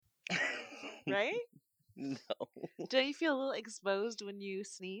right? No. Don't you feel a little exposed when you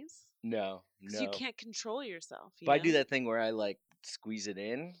sneeze? No. Because you can't control yourself. If I do that thing where I like squeeze it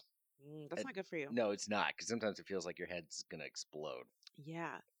in, That's not good for you. no, it's not. Because sometimes it feels like your head's gonna explode.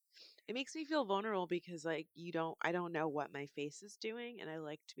 Yeah. It makes me feel vulnerable because like I don't know what my face is doing and I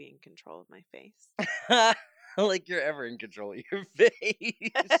like to be in control of my face. Like you're ever in control of your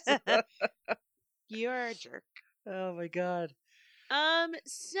face. You're a jerk. Oh my god.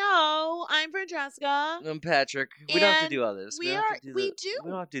 So I'm Francesca. I'm Patrick. We don't have to do all this. We don't have to do we the. do. We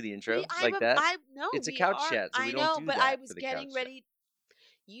don't have to do the intro We like that. no, It's a we couch are. chat, so we I don't know, do but that I for was the getting couch chat. ready.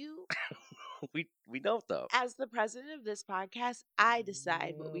 You We don't though. as the president of this podcast, I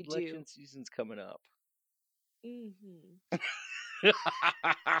decide what we Election do. season's coming up. Mm-hmm.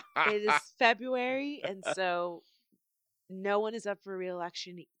 It is February, and so no one is up for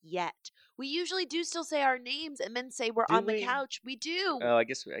re-election yet. We usually do still say our names and then say we're Do on the we? couch. We do. Oh, I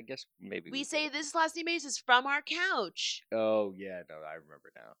guess maybe We we say do. this last name is from our couch. Oh yeah, no, I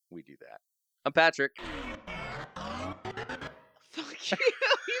remember now. We do that. I'm Patrick. Fuck you.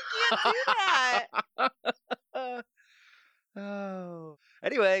 You can't do that. Oh.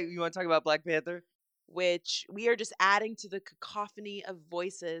 Anyway, you want to talk about Black Panther? Which we are just adding to the cacophony of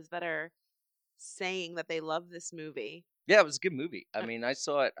voices that are saying that they love this movie. Yeah, it was a good movie. I mean, I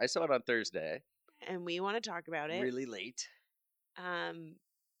saw it on Thursday. And we want to talk about it. Really late.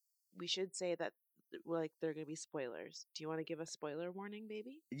 We should say that like there are gonna be spoilers. Do you want to give a spoiler warning,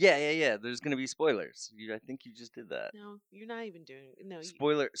 baby? Yeah. There's gonna be spoilers. I think you just did that. No, you're not even doing. No.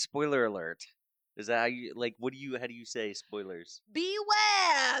 Spoiler alert. Is that how you like? How do you say spoilers?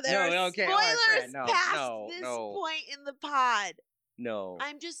 Beware! There are okay, spoilers no, past this no. point in the pod. No.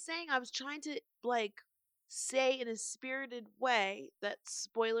 I'm just saying. I was trying to like say in a spirited way that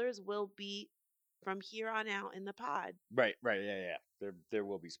spoilers will be from here on out in the pod. Right. Yeah. There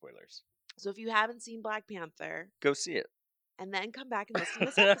will be spoilers. So if you haven't seen Black Panther, go see it, and then come back and listen to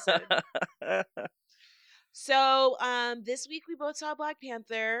this episode. So, this week we both saw Black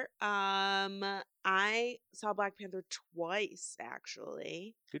Panther. I saw Black Panther twice,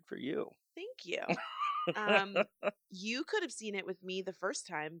 actually. Good for you. Thank you. You could have seen it with me the first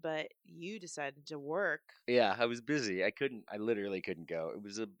time, but you decided to work. Yeah, I was busy. I literally couldn't go.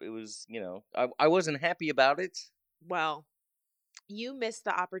 It was, I wasn't happy about it. Well, you missed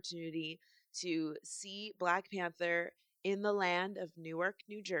the opportunity to see Black Panther in the land of Newark,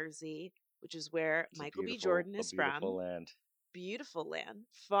 New Jersey, which is where Michael B. Jordan is from. Beautiful land. Beautiful land.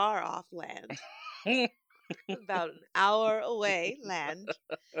 Far off land. About an hour away land.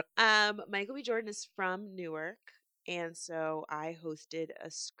 Michael B. Jordan is from Newark, and so I hosted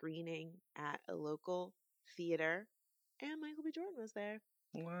a screening at a local theater, and Michael B. Jordan was there.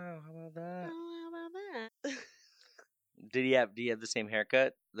 Wow, how about that? Oh, how about that? Did he have the same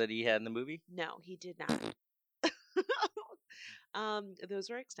haircut that he had in the movie? No, he did not. Those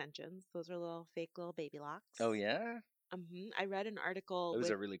were extensions. Those were fake little baby locks. Oh yeah. I read an article. It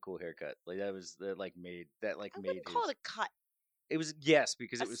was a really cool haircut. Like that was I wouldn't call it a cut. It was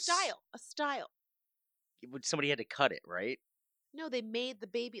because it was a style. Somebody had to cut it, right? No, they made the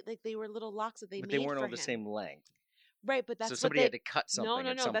baby like they were little locks that they but made. They weren't for all the him. Same length. Right, but that's so somebody had to cut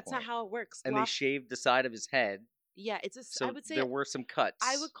something. No, that's not how it works. And they shaved the side of his head. Yeah, so I would say there were some cuts.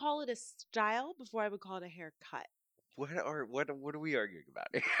 I would call it a style before I would call it a haircut. What are we arguing about?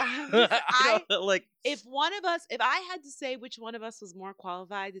 If I had to say which one of us was more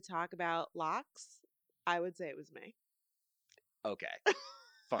qualified to talk about locks, I would say it was me. Okay,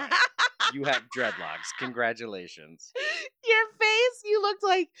 fine. You have dreadlocks. Congratulations. Your face, you looked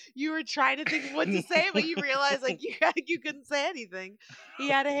like you were trying to think of what to say, but you realized like you couldn't say anything. He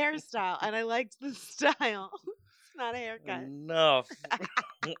had a hairstyle, and I liked the style. It's not a haircut. Enough.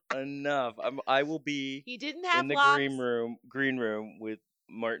 I will be. He didn't have in the locks. green room with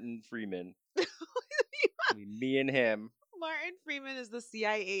Martin Freeman. Me and him. Martin Freeman is the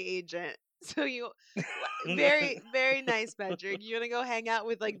CIA agent. So you, very, very nice, Patrick. You want to go hang out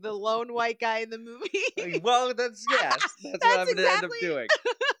with like the lone white guy in the movie? Well, that's what I'm gonna end up doing.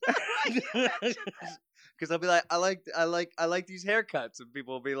 Because I'll be like, I like these haircuts, and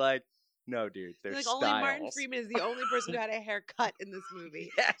people will be like, no, dude, they're like styles. Only Martin Freeman is the only person who had a haircut in this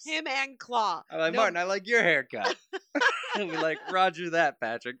movie. Yes. Him and Claw. I'm like, Martin, I like your haircut. I'll be like, Roger that,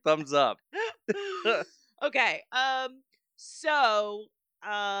 Patrick. Thumbs up. Okay. So,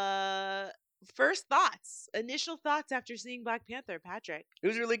 first thoughts, initial thoughts after seeing Black Panther, Patrick. It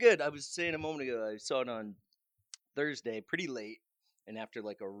was really good. I was saying a moment ago, I saw it on Thursday, pretty late, and after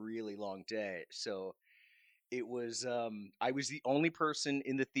like a really long day. So it was, I was the only person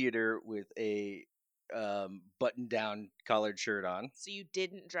in the theater with a button-down collared shirt on. So you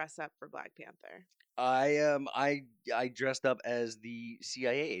didn't dress up for Black Panther. I dressed up as the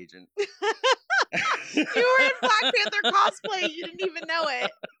CIA agent. You were in Black Panther cosplay. You didn't even know it.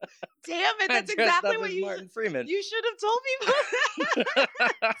 Damn it! That's exactly what you Martin Freeman. You should have told me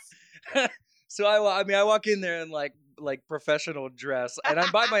about that. So I walk in there in like professional dress, and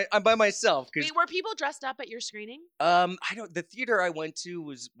I'm by myself. Wait, were people dressed up at your screening? I don't. The theater I went to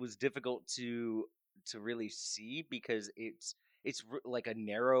was difficult to really see because it's like a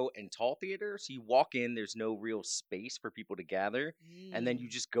narrow and tall theater. So you walk in, there's no real space for people to gather, and then you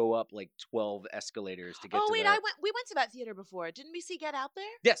just go up like 12 escalators to get. Oh wait, we went to that theater before. Didn't we see Get Out there?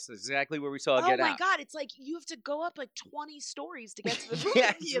 Yes, that's exactly where we saw Get Out. Oh my god, it's like you have to go up like 20 stories to get to the movie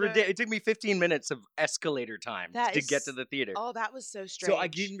theater. It took me 15 minutes of escalator time to get to the theater. Oh, that was so strange. So I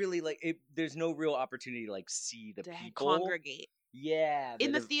didn't really like it. There's no real opportunity to like see the people congregate. Yeah.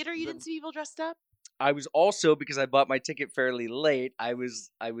 In the theater, you didn't see people dressed up? I was also, because I bought my ticket fairly late, I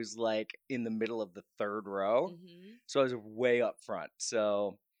was like in the middle of the third row. Mm-hmm. So I was way up front.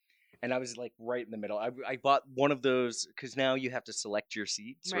 So, and I was like right in the middle. I bought one of those because now you have to select your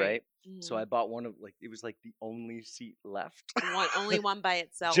seats, right? Mm-hmm. So I bought one of it was like the only seat left. Only one by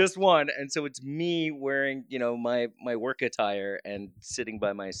itself. Just one. And so it's me wearing, my work attire and sitting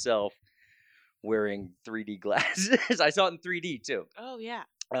by myself wearing 3D glasses. I saw it in 3D too. Oh yeah.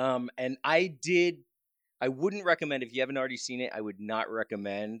 And I wouldn't recommend, if you haven't already seen it, I would not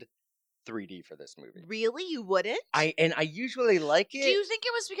recommend 3D for this movie. Really? You wouldn't? I usually like it. Do you think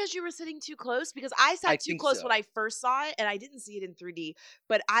it was because you were sitting too close? Because I sat too close when I first saw it, and I didn't see it in 3D,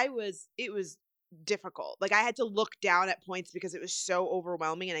 but it was difficult. Like I had to look down at points because it was so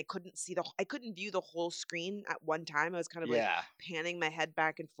overwhelming, and I couldn't view the whole screen at one time. I was kind of like panning my head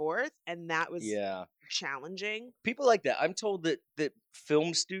back and forth, and that was challenging. People like that. I'm told that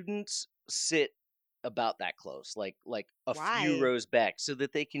film students sit about that close, like a few rows back, so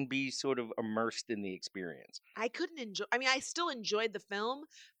that they can be sort of immersed in the experience. I still enjoyed the film,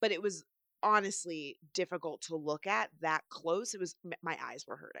 but it was honestly difficult to look at that close. My eyes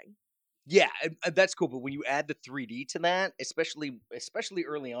were hurting. Yeah, that's cool. But when you add the 3D to that, especially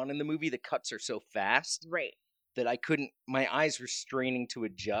early on in the movie, the cuts are so fast, right, that my eyes were straining to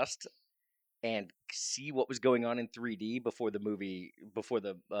adjust and see what was going on in 3D before it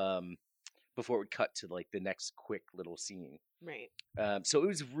would cut to like the next quick little scene. Right. So it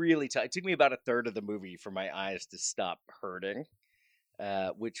was really tough. It took me about a third of the movie for my eyes to stop hurting,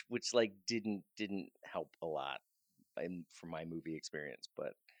 which like didn't help a lot for my movie experience.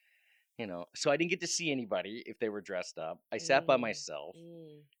 But so I didn't get to see anybody if they were dressed up. I sat by myself.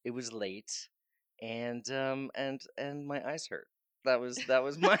 It was late, and my eyes hurt. That was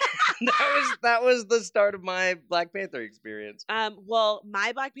my that was the start of my Black Panther experience. Well,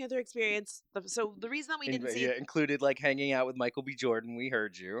 my Black Panther experience. So the reason that we didn't see included like hanging out with Michael B. Jordan. We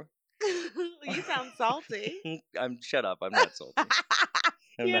heard you. You sound salty. Shut up. I'm not salty.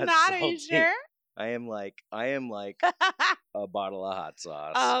 You're not salty. Are you sure? I am like a bottle of hot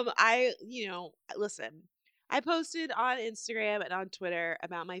sauce. Listen. I posted on Instagram and on Twitter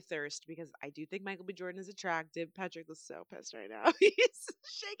about my thirst because I do think Michael B. Jordan is attractive. Patrick is so pissed right now. He's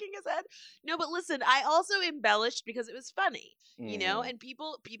shaking his head. No, but listen, I also embellished because it was funny, and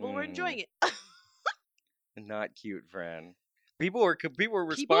people were enjoying it. Not cute, friend. People were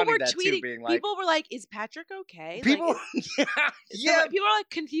responding to that too, being like, people were like, "Is Patrick okay?" People, like, yeah. People are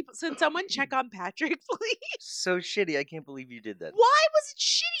like, "Can someone check on Patrick, please?" So shitty. I can't believe you did that. Why was it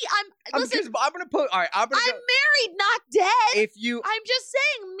shitty? Listen, I'm gonna put. All right, I'm married, not dead. I'm just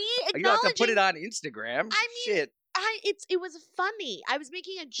saying, me acknowledging. You don't have to put it on Instagram. Shit. It was funny. I was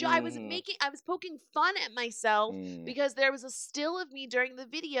making a joke. I was poking fun at myself because there was a still of me during the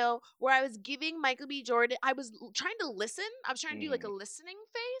video where I was giving Michael B. Jordan. I was trying to listen. I was trying to do like a listening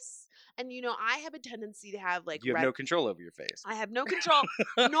face. And I have a tendency to have like you have no control over your face. I have no control.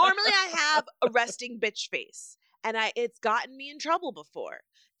 Normally I have a resting bitch face. And it's gotten me in trouble before.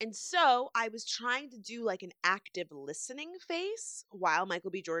 And so I was trying to do like an active listening face while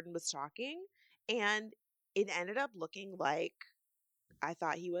Michael B. Jordan was talking. And it ended up looking like I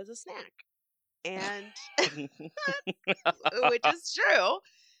thought he was a snack. And which is true.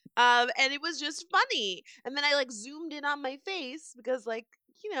 And it was just funny. And then I like zoomed in on my face because like,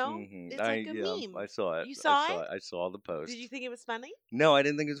 it's like a meme. I saw it. You saw it? I saw the post. Did you think it was funny? No, I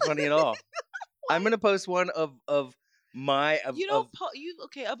didn't think it was funny at all. I'm gonna post one of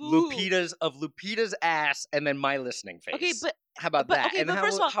Lupita's ass and then my listening face. Okay, but how about that? Okay, and but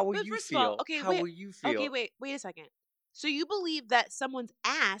first of all, how will you feel? How will you feel? Okay, wait a second. So you believe that someone's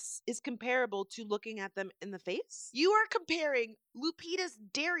ass is comparable to looking at them in the face? You are comparing Lupita's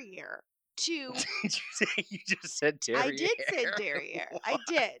derriere to Did you say you just said derriere? I did say derriere. I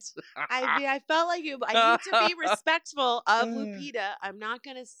did. What? I mean, I felt like I need to be respectful of Lupita. I'm not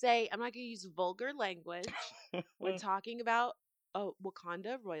gonna use vulgar language when talking about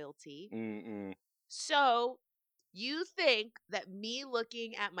Wakanda royalty. Mm-mm. So you think that me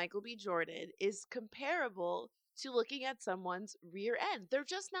looking at Michael B. Jordan is comparable to looking at someone's rear end? They're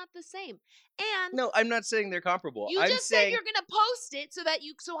just not the same. And No, I'm not saying they're comparable. you I'm just said saying you're gonna post it so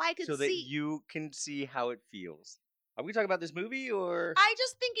I could so that see. you can see how it feels. Are we talking about this movie or? I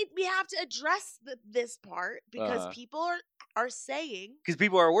just think we have to address this part because people are saying Because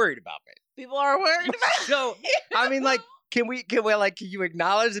people are worried about me. people are worried about. So I mean, like, can you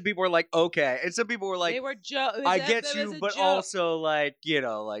acknowledge that people are like, okay, and some people were like, they were I get you, but also like,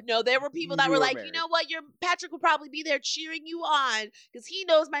 like, no, there were people that were like, married. you know what, your Patrick will probably be there cheering you on because he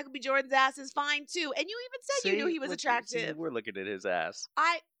knows Michael B. Jordan's ass is fine too, and you even said you knew he was attractive. We're looking at his ass.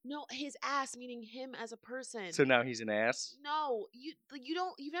 No, his ass, meaning him as a person. So now he's an ass? No, you've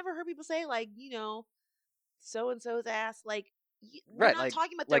never heard people say like, so and so's ass, like, we're not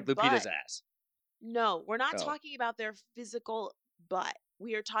talking about their Lupita's butt. ass. No, we're not talking about their physical butt.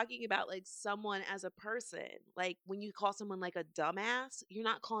 We are talking about like someone as a person. Like when you call someone like a dumbass, you're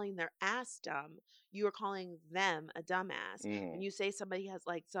not calling their ass dumb. You are calling them a dumbass. Mm. When you say somebody has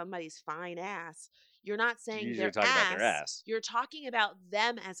like somebody's fine ass, you're not saying You're their talking about their ass. You're talking about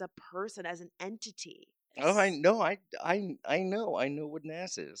them as a person, as an entity. Oh, I know. I know what an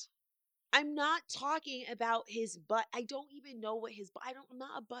ass is. I'm not talking about his butt. I don't even know what his butt. I'm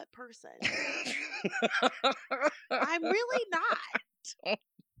not a butt person. I'm really not.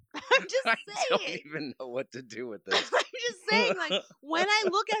 I'm just saying. I don't even know what to do with this. I'm just saying, like, when I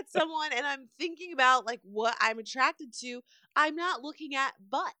look at someone and I'm thinking about like what I'm attracted to, I'm not looking at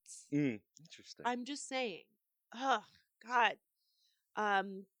butts. Interesting. I'm just saying. Oh God.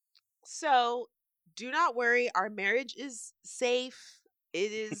 So do not worry. Our marriage is safe.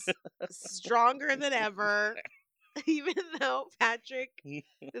 It is stronger than ever, even though Patrick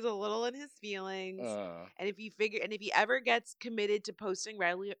is a little in his feelings. And if he ever gets committed to posting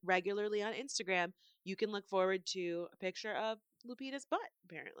regularly on Instagram, you can look forward to a picture of Lupita's butt,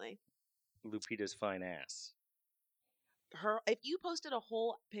 apparently. Lupita's fine ass. If you posted a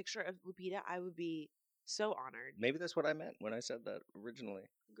whole picture of Lupita, I would be so honored. Maybe that's what I meant when I said that originally.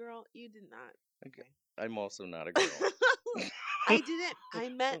 Girl, you did not. Okay. I'm also not a girl. I didn't. I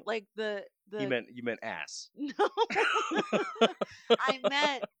meant like the. You meant ass. No. I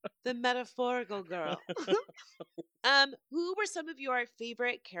meant the metaphorical girl. Who were some of your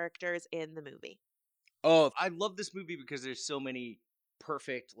favorite characters in the movie? Oh, I love this movie because there's so many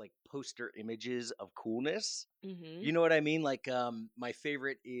perfect like poster images of coolness. Mm-hmm. You know what I mean? Like my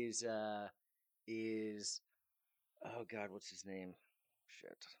favorite is oh God, what's his name?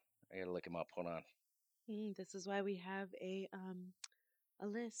 Shit. I gotta look him up. Hold on. This is why we have a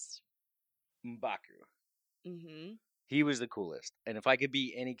list. M'Baku. Mm-hmm. He was the coolest. And if I could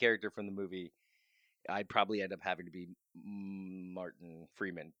be any character from the movie, I'd probably end up having to be Martin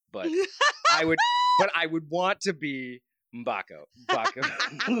Freeman. But I would want to be M'Baku.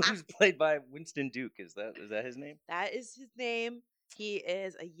 Who's played by Winston Duke. Is that his name? That is his name. He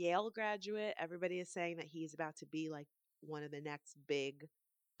is a Yale graduate. Everybody is saying that he's about to be like one of the next big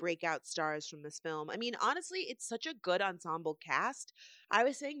breakout stars from this film. I mean, honestly, it's such a good ensemble cast. I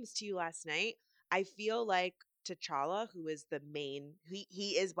was saying this to you last night. I feel like T'Challa, who is the main,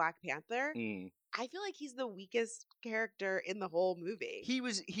 he is Black Panther. I feel like he's the weakest character in the whole movie. He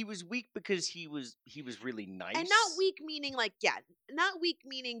was weak because he was really nice, and not weak meaning like not weak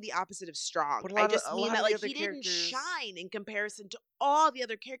meaning the opposite of strong. I just mean that like he didn't shine in comparison to all the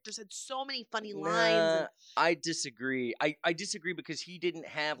other characters. Had so many funny lines. I disagree. I disagree because he didn't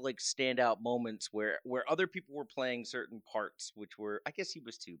have like standout moments where other people were playing certain parts, which were, I guess he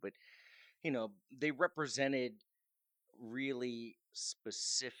was too, but they represented really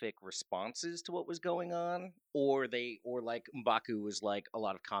specific responses to what was going on, or like M'Baku was like a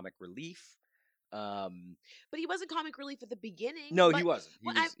lot of comic relief. But he wasn't comic relief at the beginning. No, he wasn't.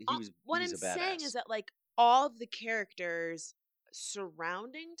 What I'm saying is that like all of the characters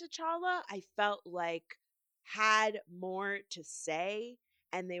surrounding T'Challa, I felt like had more to say,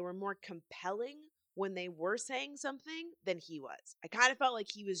 and they were more compelling when they were saying something than he was. I kind of felt like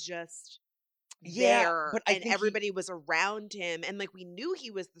he was just there, but everybody was around him, and like we knew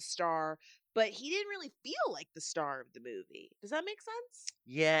he was the star, but he didn't really feel like the star of the movie. Does that make sense?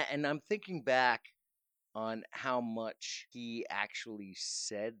 Yeah, and I'm thinking back on how much he actually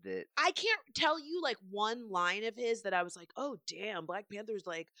said that. I can't tell you like one line of his that I was like, oh damn, Black Panther's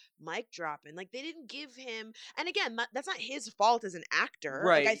like mic dropping. Like they didn't give him, and again, that's not his fault as an actor.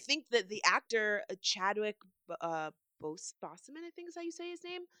 Like I Right. think that the actor Chadwick Boseman, I think is how you say his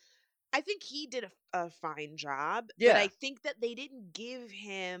name. I think he did a fine job, but I Yeah. think that they didn't give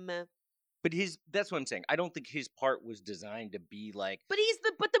him. But that's what I'm saying. I don't think his part was designed to be like. But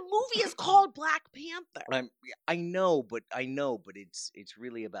the movie is called Black Panther. I know, but it's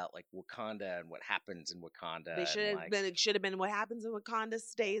really about like Wakanda and what happens in Wakanda. It should have been what happens in Wakanda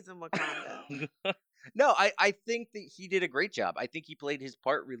stays in Wakanda. No, I think that he did a great job. I think he played his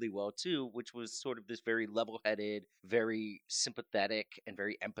part really well too, which was sort of this very level-headed, very sympathetic, and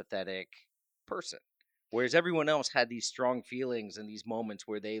very empathetic person. Whereas everyone else had these strong feelings and these moments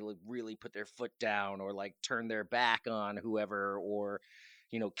where they like, really put their foot down or like turned their back on whoever, or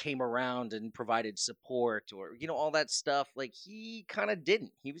came around and provided support, or all that stuff. Like he kind of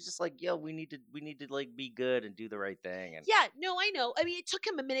didn't. He was just like, yo, we need to like be good and do the right thing. And Yeah, no, I know. I mean, it took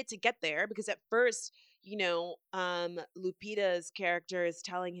him a minute to get there because at first, Lupita's character is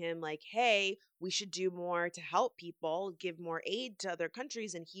telling him like, "Hey, we should do more to help people, give more aid to other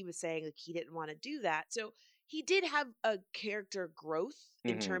countries," and he was saying like he didn't want to do that. So he did have a character growth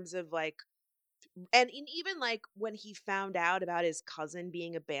in Mhm. terms of like, and even like when he found out about his cousin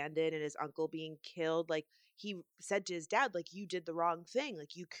being abandoned and his uncle being killed, like he said to his dad, like, "You did the wrong thing.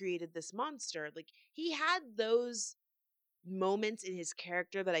 Like you created this monster." Like he had those moments in his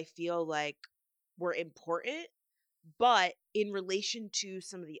character that I feel like were important, but in relation to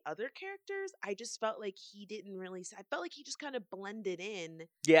some of the other characters, I just felt like he didn't really. I felt like he just kind of blended in.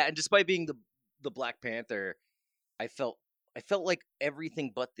 Yeah, and despite being the Black Panther, I felt like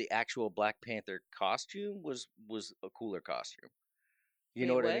everything but the actual Black Panther costume was a cooler costume. You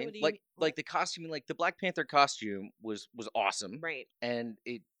know Wait, what I what? mean? What do you Like mean? What? the costume, like the Black Panther costume was awesome, Right. and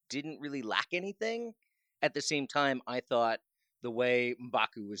it didn't really lack anything. At the same time, I thought the way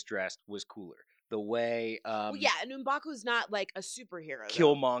M'Baku was dressed was cooler. The way Well, yeah, and M'Baku's not like a superhero though.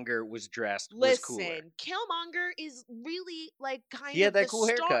 Killmonger was dressed was cooler. Listen, Killmonger is really like He kind had of that the cool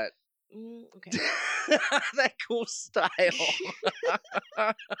star. haircut. Okay. That cool style.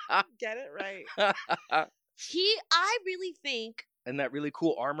 Get it right. I really think, And that really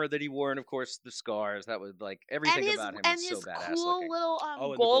cool armor that he wore, and of course the scars. That was like everything about him was so his badass cool looking. little Oh, and the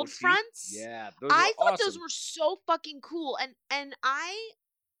gold gold teeth. fronts. Yeah, those I were thought those awesome. were so fucking cool, and I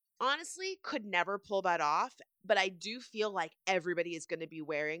honestly could never pull that off. But I do feel like everybody is going to be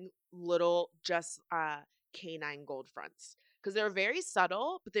wearing little just canine gold fronts because they were very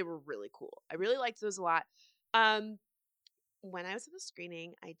subtle, but they were really cool. I really liked those a lot. Um, when I was at the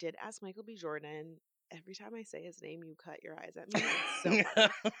screening, I did ask Michael B. Jordan. Every time I say his name, you cut your eyes at me. It's so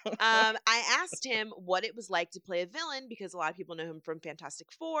funny. I asked him what it was like to play a villain because a lot of people know him from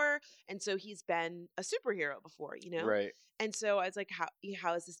Fantastic Four, and so he's been a superhero before, Right. And so I was like,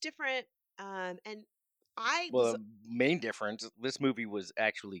 how is this different? And I Well, was the main difference, this movie was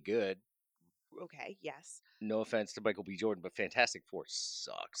actually good. okay. Yes. No offense to Michael B. Jordan, but Fantastic Four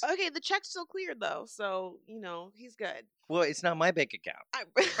sucks. Okay. The check's still cleared though, so he's good. Well, it's not my bank account.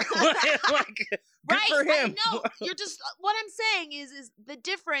 Like, good right, for him. I know. You're just what I'm saying is the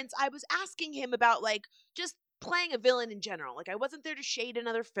difference. I was asking him about like just playing a villain in general. Like I wasn't there to shade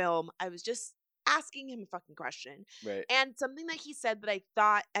another film. I was just asking him a fucking question. Right. And something that he said that I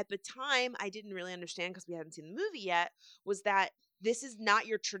thought at the time I didn't really understand because we hadn't seen the movie yet was that this is not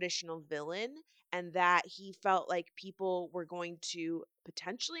your traditional villain, and that he felt like people were going to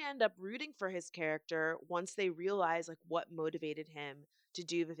potentially end up rooting for his character once they realized like what motivated him to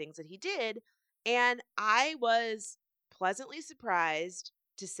do the things that he did. And I was pleasantly surprised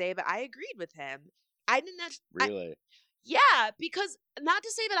to say that I agreed with him. I didn't Really? yeah, because not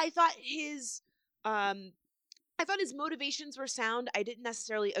to say that um I thought his motivations were sound. I didn't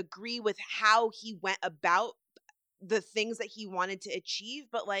necessarily agree with how he went about the things that he wanted to achieve,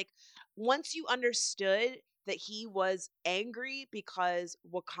 but like once you understood that he was angry because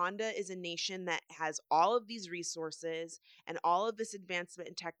Wakanda is a nation that has all of these resources and all of this advancement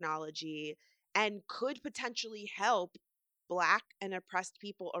in technology and could potentially help black and oppressed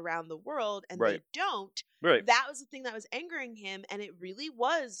people around the world, and Right. they don't, Right. that was the thing that was angering him, and it really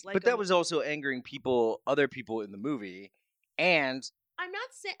was like But that was also angering other people in the movie, and I'm not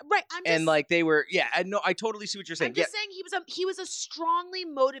saying right. I'm just like they were, yeah. I know. I totally see what you're saying. I'm just saying he was a strongly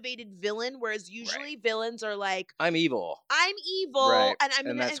motivated villain, whereas usually villains are like, I'm evil. I'm evil, Right. and I'm And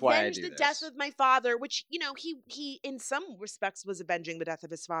going to that's why I avenge do the this. death of my father. Which he in some respects was avenging the death of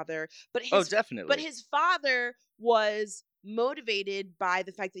his father, but Oh, definitely. his father was motivated by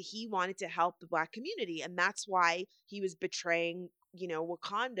the fact that he wanted to help the Black community. And that's why he was betraying,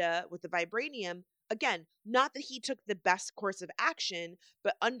 Wakanda with the vibranium. Again, not that he took the best course of action,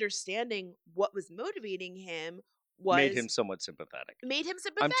 but understanding what was motivating him Made him was somewhat sympathetic. made him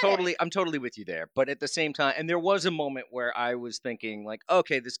I'm sympathetic. totally with you there. But at the same time, and there was a moment where I was thinking like,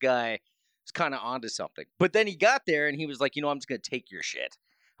 okay, this guy is kind of onto something. But then he got there and he was like, I'm just gonna take your shit.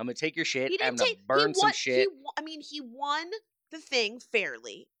 I'm gonna take your shit. He I'm didn't gonna take. burn some shit. He won the thing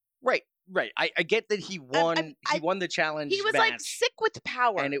fairly. Right. I get that he won. He won the challenge. He was match, like sick with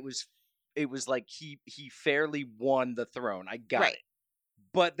power, and it was like he fairly won the throne. I got Right. it.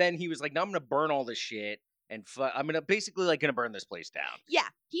 But then he was like, "No, I'm gonna burn all this shit, and I'm gonna basically like gonna burn this place down." Yeah,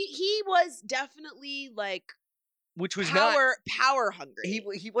 he was definitely like Which was not power hungry.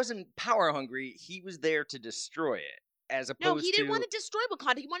 he wasn't power hungry. He was there to destroy it, as opposed No, he didn't want to destroy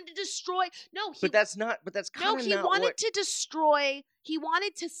Wakanda. He wanted to destroy. No, he. But that's not. But that's kind No, of he not wanted what. to destroy. He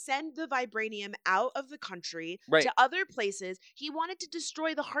wanted to send the vibranium out of the country Right. to other places. He wanted to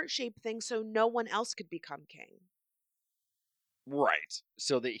destroy the heart-shaped thing so no one else could become king. Right.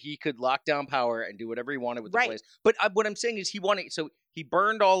 So that he could lock down power and do whatever he wanted with the Right. place. But what I'm saying is he wanted. So he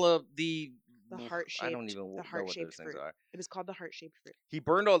burned all of the heart-shaped. I don't even know what those things are. It was called the heart-shaped fruit. He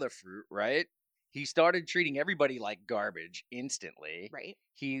burned all the fruit, right? He started treating everybody like garbage instantly. Right.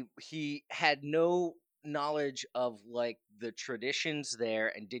 He had no knowledge of like the traditions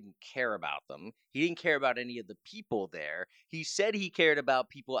there and didn't care about them. He didn't care about any of the people there. He said he cared about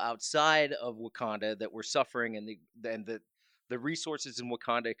people outside of Wakanda that were suffering and the resources in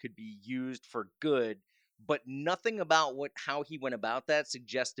Wakanda could be used for good, but nothing about how he went about that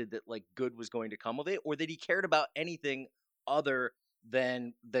suggested that like good was going to come of it or that he cared about anything other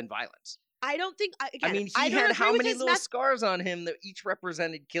than violence. I don't think. I mean, he had how many little scars on him that each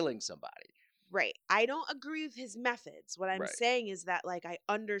represented killing somebody. Right. I don't agree with his methods. What I'm saying is that like I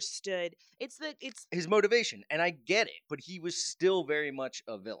understood it's his motivation, and I get it, but he was still very much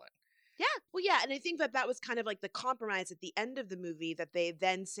a villain. Yeah. Well, yeah, and I think that was kind of like the compromise at the end of the movie that they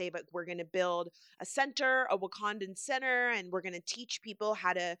then say, but we're going to build a center, a Wakandan center, and we're going to teach people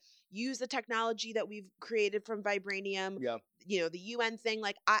how to use the technology that we've created from vibranium. Yeah. The UN thing.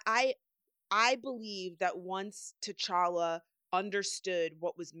 Like I believe that once T'Challa understood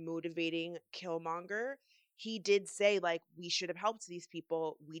what was motivating Killmonger, he did say like we should have helped these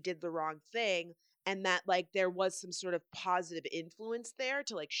people. We did the wrong thing. And that like there was some sort of positive influence there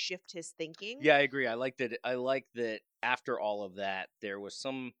to like shift his thinking. Yeah, I agree. I like that after all of that, there was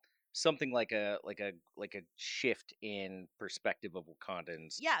something like a shift in perspective of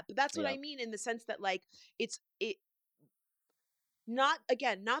Wakandans. Yeah, but that's what I mean in the sense that like not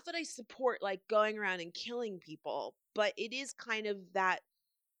that I support like going around and killing people, but it is kind of that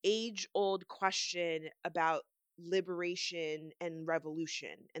age-old question about liberation and revolution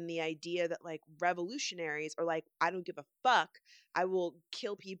and the idea that like revolutionaries are like, I don't give a fuck, I will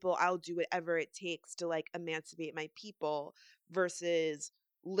kill people, I'll do whatever it takes to like emancipate my people, versus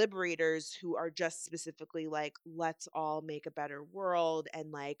liberators who are just specifically like, let's all make a better world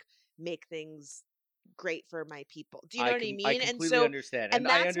and like make things great for my people. Do you know what I mean? I completely understand. And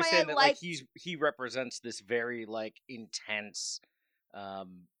I understand that like he represents this very like intense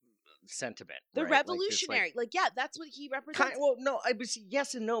sentiment. The right? revolutionary. Like, yeah, that's what he represents. Well, no, I was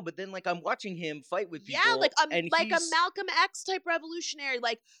yes and no, but then like I'm watching him fight with people. Yeah, like a Malcolm X type revolutionary.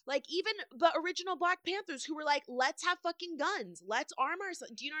 Like even the original Black Panthers who were like, let's have fucking guns. Let's arm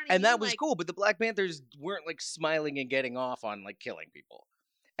ourselves. Do you know what I mean? And that was cool, but the Black Panthers weren't like smiling and getting off on like killing people.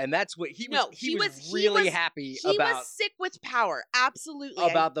 And that's what he was. No, he was really happy about. He was sick with power, absolutely.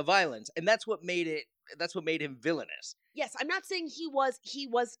 About the violence, and that's what made it. That's what made him villainous. Yes, I'm not saying he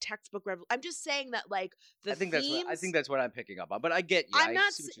was textbook rebel. I'm just saying that like I think that's what I'm picking up on. But I get you. I'm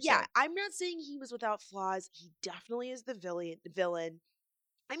not saying he was without flaws. He definitely is the villain.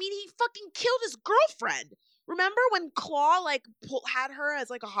 I mean, he fucking killed his girlfriend. Remember when Claw like had her as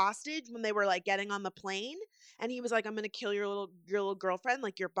like a hostage when they were like getting on the plane, and he was like, "I'm gonna kill your little girlfriend.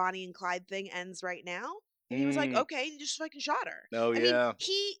 Like your Bonnie and Clyde thing ends right now." And he was like, "Okay," he just fucking shot her. Oh, I mean,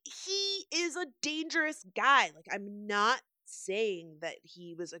 he is a dangerous guy. Like I'm not saying that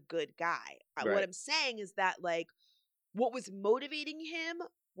he was a good guy. Right. What I'm saying is that like what was motivating him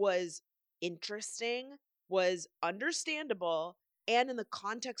was interesting, was understandable, and in the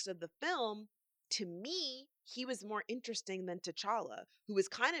context of the film, to me, he was more interesting than T'Challa, who was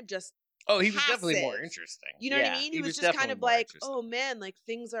kind of just he was definitely more interesting. You know what I mean? He was just kind of like, oh man, like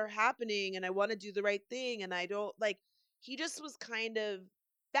things are happening and I want to do the right thing and I don't like, he just was kind of,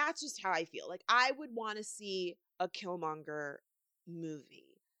 that's just how I feel. Like I would want to see a Killmonger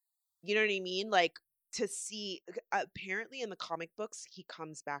movie. You know what I mean? Like to see, apparently in the comic books, he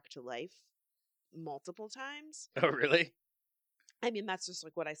comes back to life multiple times. Oh, really? I mean, that's just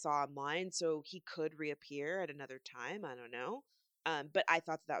like what I saw online. So he could reappear at another time. I don't know. But I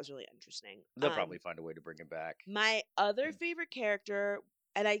thought that was really interesting. They'll probably find a way to bring him back. My other favorite character,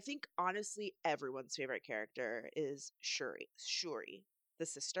 and I think honestly everyone's favorite character, is Shuri, the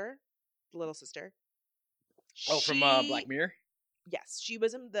sister, the little sister. Oh, from Black Mirror? Yes, she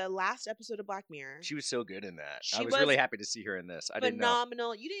was in the last episode of Black Mirror. She was so good in that. She I was was really happy to see her in this. I didn't know.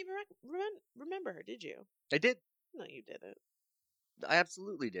 Phenomenal. You didn't even remember her, did you? I did. No, you didn't. I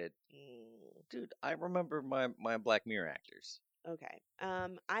absolutely did. Dude, I remember my Black Mirror actors. Okay.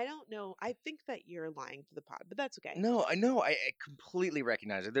 I don't know. I think that you're lying to the pod, but that's okay. No, I know. I completely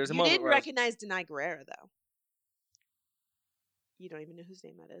recognize it. There's a You moment didn't where recognize Denai Guerrera, though. You don't even know whose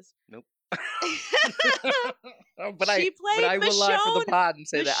name that is. Nope. But I will lie for the pod and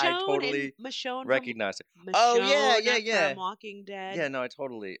say that I totally Michonne recognize her. Michonne Oh yeah. from Walking Dead. Yeah, no, I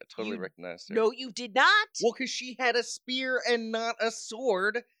totally recognized her. No, you did not. Well, because she had a spear and not a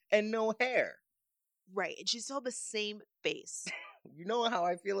sword and no hair. Right, and she still had the same face. You know how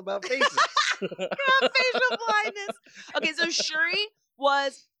I feel about faces. Facial blindness. Okay, so Shuri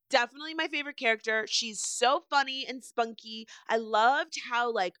was definitely my favorite character. She's so funny and spunky. I loved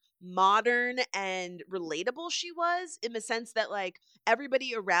how like modern and relatable she was, in the sense that like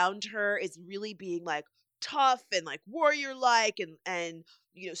everybody around her is really being like tough and like warrior like and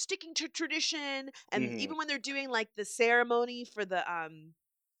you know, sticking to tradition. And even when they're doing like the ceremony for the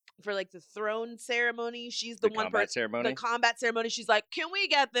for like the throne ceremony, she's the one combat ceremony. The combat ceremony, she's like, "Can we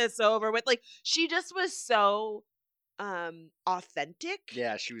get this over with?" Like, she just was so authentic.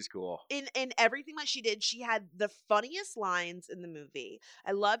 Yeah, she was cool. In everything that she did. She had the funniest lines in the movie.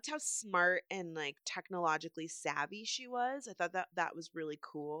 I loved how smart and like technologically savvy she was. I thought that was really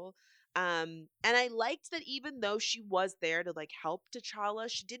cool. And I liked that even though she was there to like help T'Challa,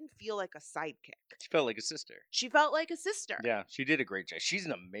 she didn't feel like a sidekick. She felt like a sister. She felt like a sister. Yeah, she did a great job. She's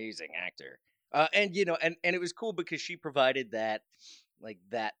an amazing actor. And you know, and it was cool because she provided that, like,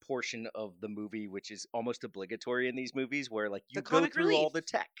 that portion of the movie which is almost obligatory in these movies, where like you go through all the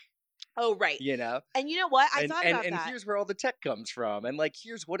tech. Oh, right. You know? And you know what? I thought about that. And here's where all the tech comes from. And, like,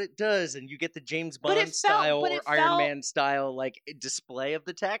 here's what it does. And you get the James Bond style or Iron Man style, like, display of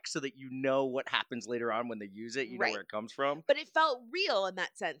the tech so that you know what happens later on when they use it. You know where it comes from. But it felt real in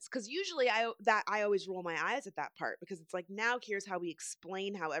that sense. Because usually I always roll my eyes at that part. Because it's like, now here's how we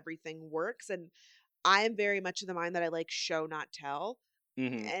explain how everything works. And I am very much of the mind that I like show, not tell.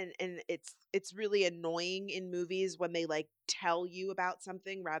 And it's really annoying in movies when they like tell you about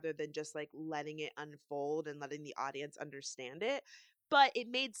something rather than just like letting it unfold and letting the audience understand it. But it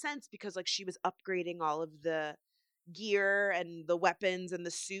made sense because like she was upgrading all of the gear and the weapons and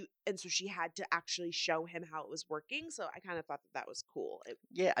the suit, and so she had to actually show him how it was working. So I kind of thought that was cool.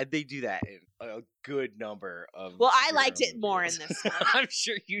 Yeah, they do that in a good number of. Well, I liked it more in this one. I'm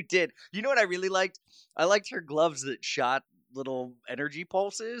sure you did. You know what I really liked? I liked her gloves that shot little energy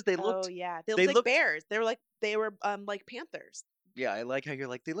pulses. They looked. Oh yeah, they looked like bears. They were like panthers. Yeah, I like how you're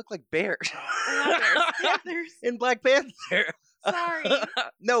like, they look like bears. Panthers. In Black Panther. Sorry.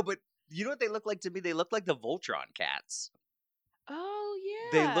 No, but you know what they look like to me? They look like the Voltron cats. Oh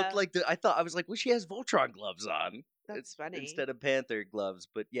yeah. They look like I was like, well, she has Voltron gloves on. That's funny. Instead of Panther gloves.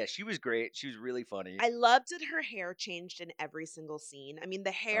 But yeah, she was great. She was really funny. I loved that her hair changed in every single scene. I mean,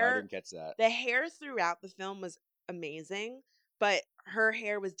 the hair. I didn't catch that. The hair throughout the film was amazing, but her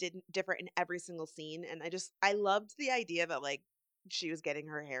hair was different in every single scene, and I loved the idea that like she was getting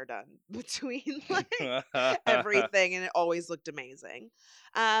her hair done between like everything, and it always looked amazing.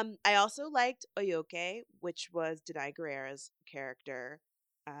 I also liked Oyoke, which was Denai Guerrera's character.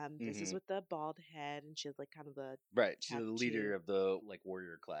 This is with the bald head, and she had like kind of the she's the leader of the like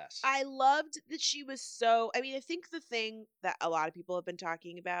warrior class. I loved that she was so. I mean, I think the thing that a lot of people have been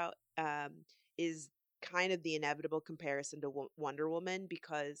talking about is kind of the inevitable comparison to Wonder Woman,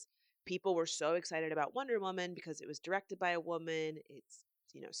 because people were so excited about Wonder Woman because it was directed by a woman. It's,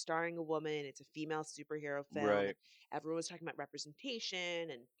 you know, starring a woman. It's a female superhero film. Right. Everyone was talking about representation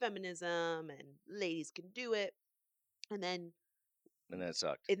and feminism and ladies can do it. And then it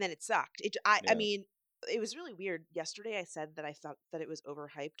sucked. I mean, it was really weird. Yesterday I said that I thought that it was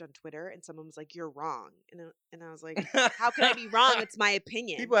overhyped on Twitter, and someone was like, "You're wrong." And I was like, "How can I be wrong? It's my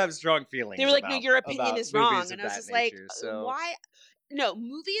opinion." People have strong feelings. They were like, "No, your opinion is wrong." And I was just nature, like, "Why?" No,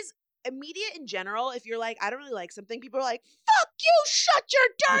 movies, media in general, if you're like, I don't really like something, people are like, "Fuck you, shut your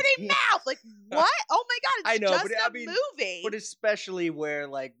dirty mouth." Like, what? Oh my god, it's just a movie. But especially where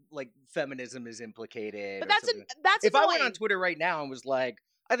like feminism is implicated. But that's if annoying. I went on Twitter right now and was like,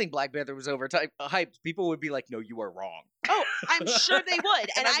 I think Black Panther was overhyped. People would be like, "No, you are wrong." Oh, I'm sure they would.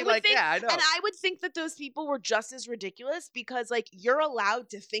 And I'd I be would like, think, "Yeah, I know." and I would think that those people were just as ridiculous because, like, you're allowed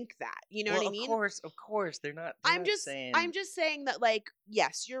to think that. You know well, what I mean? of course, they're not. They're I'm not just saying. I'm just saying that, like,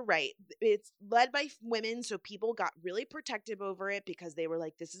 yes, you're right. It's led by women, so people got really protective over it because they were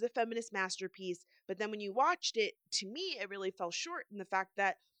like, this is a feminist masterpiece. But then when you watched it, to me, it really fell short in the fact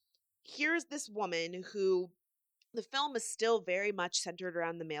that here's this woman who the film is still very much centered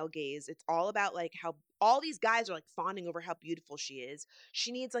around the male gaze. It's all about like how all these guys are like fawning over how beautiful she is.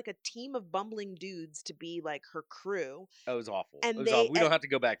 She needs like a team of bumbling dudes to be like her crew. It was awful. And It was awful. We don't have to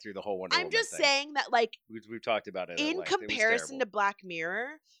go back through the whole Wonder I'm Woman just thing. saying that, like, We've talked about it at in length. It was comparison to terrible. Black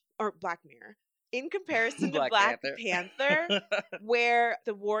Mirror, in comparison to Black Black Panther. Panther, where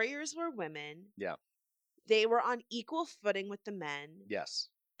the warriors were women, Yeah. they were on equal footing with the men. Yes.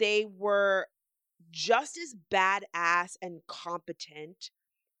 They were just as badass and competent.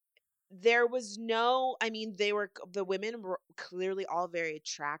 There was no, I mean, the women were clearly all very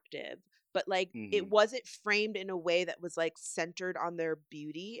attractive, but like it Mhm. wasn't framed in a way that was like centered on their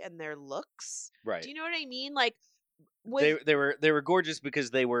beauty and their looks. Right. Do you know what I mean? Like, They were gorgeous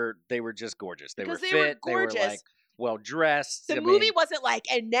because they were just gorgeous. They were because fit. they were They were gorgeous. like well dressed. The movie wasn't like,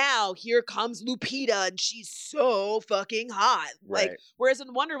 and now here comes Lupita and she's so fucking hot. Right. Like, whereas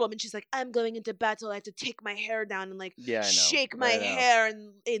in Wonder Woman, she's like, I'm going into battle. I have to take my hair down and like Yeah, I know. shake my I know. hair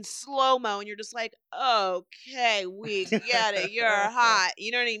in slow-mo. And you're just like, okay, we get it. You're hot.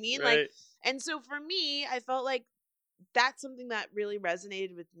 You know what I mean? Right. Like, and so for me, I felt like that's something that really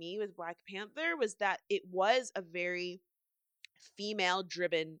resonated with me with Black Panther was that it was a very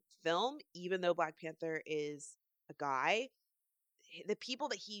female-driven film, even though Black Panther is a guy. The people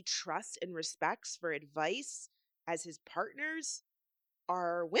that he trusts and respects for advice as his partners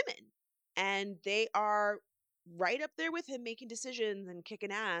are women, and they are right up there with him making decisions and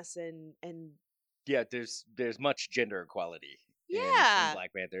kicking ass and Yeah, there's much gender equality in yeah.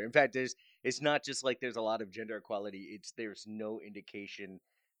 Black Panther. In fact, it's not just like there's a lot of gender equality. There's no indication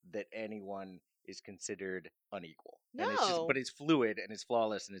that anyone is considered unequal. And it's just, No. but it's fluid and it's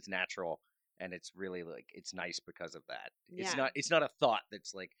flawless and it's natural and it's really like it's nice because of that. Yeah. It's not a thought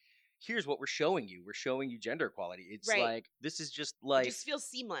that's like here's what we're showing you. We're showing you gender equality. It's Right. like this is just It life just feels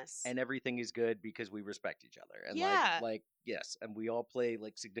seamless. and everything is good because we respect each other. And Yeah. like yes, and we all play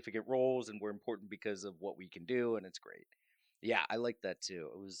like significant roles and we're important because of what we can do and it's great. Yeah, I like that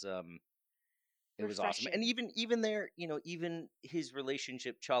too. It was awesome. And Refreshing. even there, you know, even his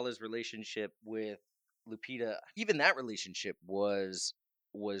relationship, Chala's relationship with Lupita, even that relationship was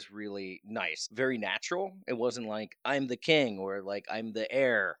really nice, very natural. It wasn't like I'm the king or like I'm the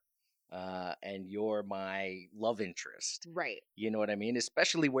heir and you're my love interest. Right. You know what I mean?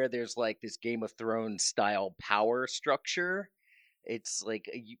 Especially where there's like this Game of Thrones style power structure. It's like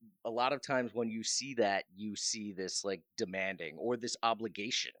a lot of times when you see that, you see this like demanding or this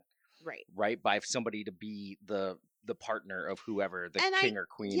obligation, Right. by somebody to be the partner of whoever the And king or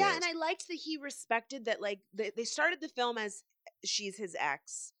queen yeah, is. and I liked that he respected that, like, they started the film as she's his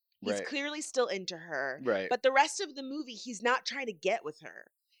ex. He's Right. clearly still into her. Right. But the rest of the movie, he's not trying to get with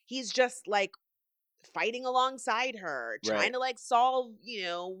her. He's just, like, fighting alongside her, trying Right. to, like, solve, you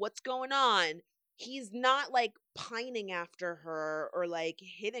know, what's going on. He's not, like, pining after her or, like,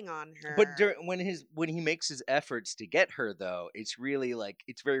 hitting on her. But when he makes his efforts to get her, though, it's really like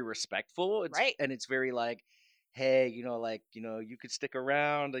it's very respectful. Right. And it's very like, hey, you know, like, you know, you could stick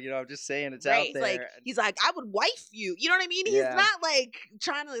around. You know, I'm just saying it's Right. out there. He's like, I would wife you. You know what I mean? Yeah. He's not, like,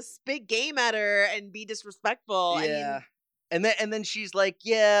 trying to spit game at her and be disrespectful. Yeah. I mean, And then she's like,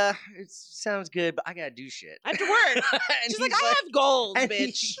 yeah, it sounds good, but I gotta do shit. I have to work. And She's like, he's I have goals, and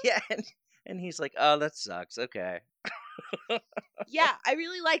bitch. and he's like, oh, that sucks. Okay. Yeah, I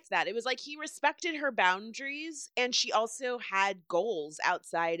really liked that. It was like he respected her boundaries and she also had goals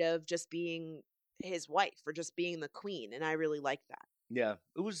outside of just being his wife or just being the queen. And I really liked that. Yeah,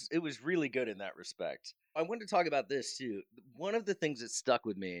 it was really good in that respect. I wanted to talk about this too. One of the things that stuck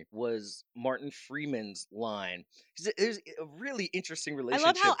with me was Martin Freeman's line. There's a really interesting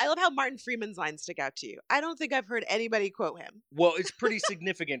relationship. I love how Martin Freeman's lines stick out to you. I don't think I've heard anybody quote him. Well, it's pretty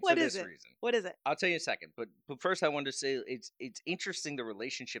significant for this reason. What is it? I'll tell you in a second. But first, I wanted to say it's interesting the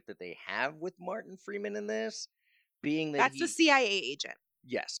relationship that they have with Martin Freeman in this, being that That's the CIA agent.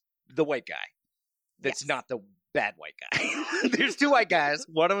 Yes, the white guy. That's Yes. not the bad white guy. There's two white guys.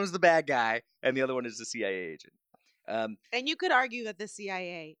 One of them is the bad guy, and the other one is the CIA agent. And you could argue that the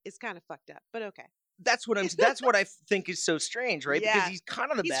CIA is kind of fucked up, but okay. That's what I think is so strange, right? Yeah. Because he's kind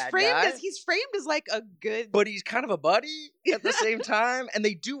of the bad guy. He's framed as like a good. But he's kind of a buddy at the same time, and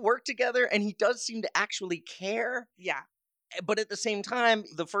they do work together, and he does seem to actually care. Yeah. But at the same time,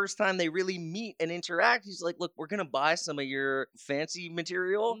 the first time they really meet and interact, he's like, look, we're going to buy some of your fancy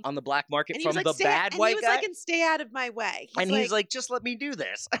material on the black market And he was from like, the bad white guy. and stay out of my way. He's like, just let me do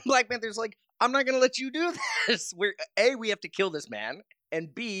this. And Black Panther's like, I'm not going to let you do this. A, we have to kill this man.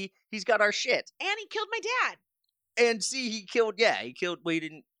 And B, he's got our shit. And he killed my dad. And C, he killed, well, he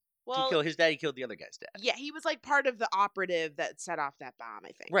didn't kill his dad, he killed the other guy's dad. Yeah, he was like part of the operative that set off that bomb,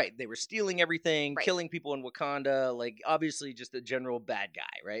 I think. Right, they were stealing everything, killing people in Wakanda, like, obviously just a general bad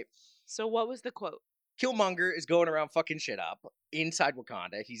guy, right? So what was the quote? Killmonger is going around fucking shit up inside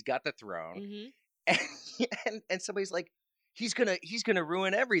Wakanda. He's got the throne. And somebody's like, he's gonna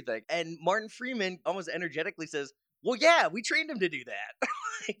ruin everything. And Martin Freeman almost energetically says, well, yeah, we trained him to do that.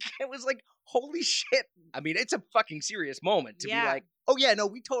 It was like, holy shit. I mean, it's a fucking serious moment to be like, oh yeah, no,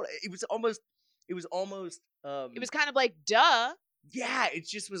 we told it. It was almost it was kind of like, duh. Yeah, it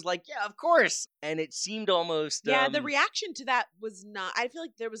just was like, yeah, of course. And it seemed almost the reaction to that was not, I feel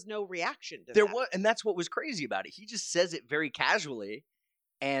like there was no reaction to there was, and that's what was crazy about it. He just says it very casually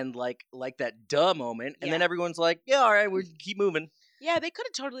and like that duh moment, and then everyone's like, yeah, all right, we keep moving. Yeah, they could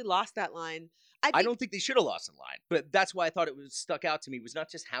have totally lost that line. I don't think they should have lost the line, but that's why I thought it was stuck out to me. Was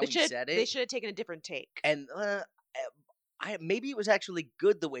not just how he said it. They should have taken a different take. And maybe it was actually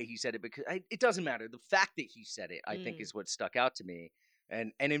good the way he said it, because it doesn't matter. The fact that he said it, I think, is what stuck out to me,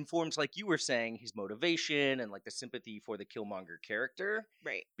 and informs, like you were saying, his motivation and like the sympathy for the Killmonger character.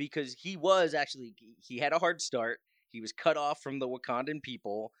 Right. Because he had a hard start. He was cut off from the Wakandan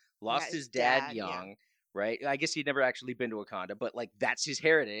people, lost his dad young. Yeah. Right? I guess he'd never actually been to Wakanda, but like that's his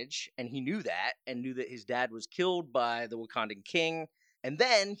heritage, and he knew that, and knew that his dad was killed by the Wakandan king. And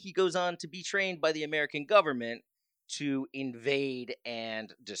then he goes on to be trained by the American government to invade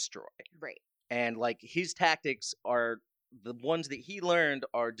and destroy. Right. And like his tactics are the ones that he learned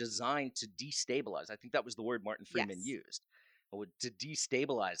are designed to destabilize. I think that was the word Martin Freeman used, to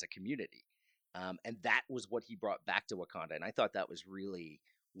destabilize a community. And that was what he brought back to Wakanda. And I thought that was really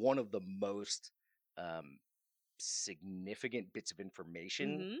one of the most significant bits of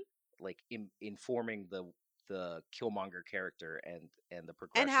information, like informing the Killmonger character and the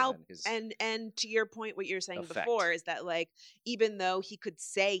progression and how and his and to your point, what you were saying effect. Before is that, like, even though he could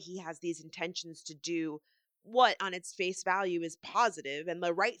say he has these intentions to do what on its face value is positive and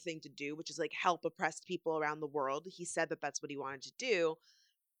the right thing to do, which is like help oppressed people around the world, he said that that's what he wanted to do.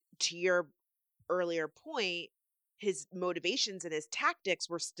 To your earlier point, his motivations and his tactics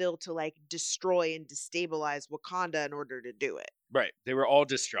were still to like destroy and destabilize Wakanda in order to do it. Right. They were all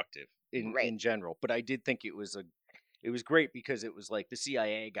destructive in general. But I did think it was great, because it was like the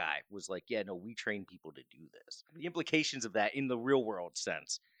CIA guy was like, yeah, no, we train people to do this. The implications of that in the real world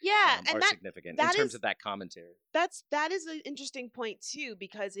sense are significant in terms of that commentary. That is an interesting point too,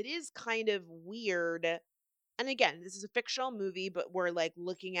 because it is kind of weird. And again, this is a fictional movie, but we're like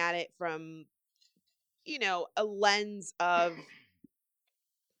looking at it from, a lens of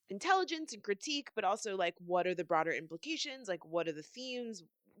intelligence and critique, but also like, what are the broader implications? Like, what are the themes?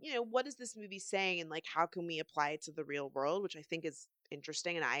 What is this movie saying? And like, how can we apply it to the real world? Which I think is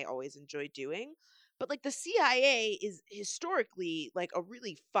interesting and I always enjoy doing. But like the CIA is historically like a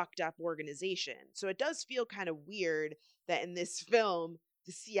really fucked up organization. So it does feel kind of weird that in this film,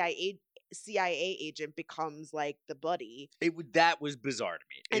 the CIA agent becomes like the buddy. That was bizarre to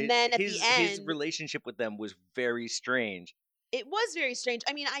me. And then at the end, his relationship with them was very strange. It was very strange.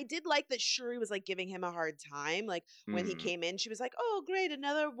 I mean, I did like that Shuri was like giving him a hard time. Like when he came in, she was like, "Oh, great,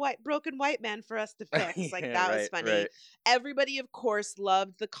 another broken white man for us to fix." Like that was funny. Right. Everybody, of course,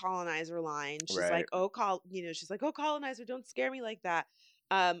 loved the colonizer line. She's like, "Oh, she's like, "Oh, colonizer, don't scare me like that."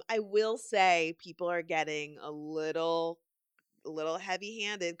 I will say people are getting a little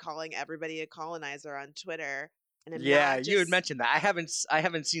heavy-handed calling everybody a colonizer on Twitter. And you had mentioned that. I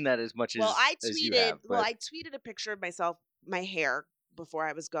haven't seen that as much as you have. Well, I tweeted a picture of myself, my hair, before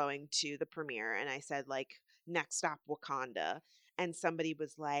I was going to the premiere, and I said like, "Next stop Wakanda," and somebody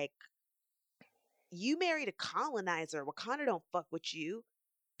was like, "You married a colonizer. Wakanda don't fuck with you."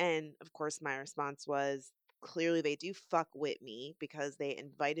 And of course, my response was, "Clearly they do fuck with me, because they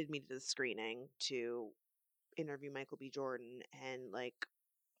invited me to the screening to interview Michael B. Jordan and like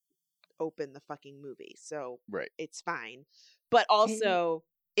open the fucking movie, so it's fine." But also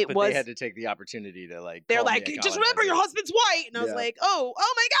they had to take the opportunity to like, they're like, "Just remember your husband's white," and I was like, oh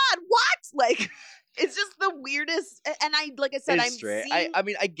my god, what? Like, it's just the weirdest. And like I said, I'm seeing, I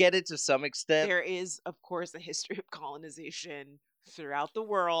mean, I get it to some extent. There is, of course, a history of colonization throughout the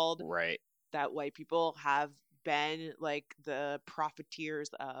world, right, that white people have been like the profiteers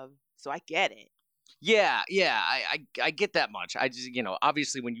of, so I get it. Yeah, yeah, I get that much. I just,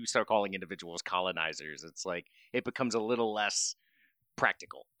 obviously when you start calling individuals colonizers, it's like it becomes a little less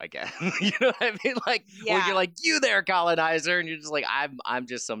practical, I guess. You know what I mean? Like when you're Yeah. like, you there, colonizer, and you're just like, I'm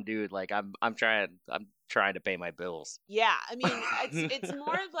just some dude. Like I'm trying to pay my bills. Yeah. I mean, it's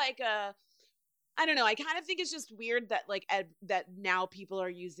more of like a, I don't know. I kind of think it's just weird that like that now people are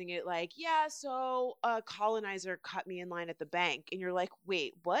using it like, yeah, so a colonizer cut me in line at the bank, and you're like,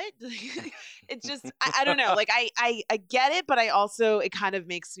 wait, what? It's just I don't know. Like I get it, but I also it kind of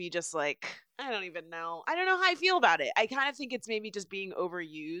makes me just like I don't even know. I don't know how I feel about it. I kind of think it's maybe just being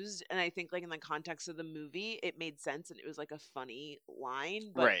overused, and I think like in the context of the movie, it made sense and it was like a funny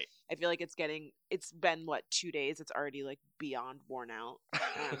line, but Right. I feel like it's been what 2 days. It's already like beyond worn out.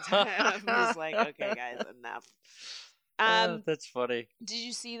 I'm just like, okay, guys, enough. That's funny. Did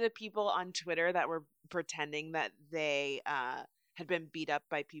you see the people on Twitter that were pretending that they had been beat up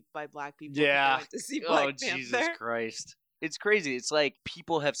by black people? When Yeah. they went to see Black Oh, Panther? Jesus Christ. It's crazy. It's like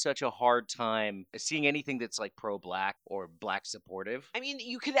people have such a hard time seeing anything that's like pro-black or black supportive. I mean,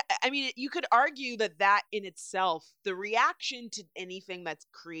 you could argue that in itself, the reaction to anything that's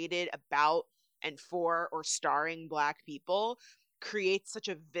created about and for or starring black people creates such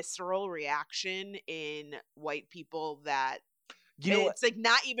a visceral reaction in white people that it's like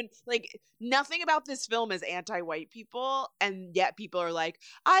not even like nothing about this film is anti-white people, and yet people are like,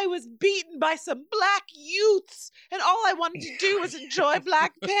 I was beaten by some black youths and all I wanted to do was enjoy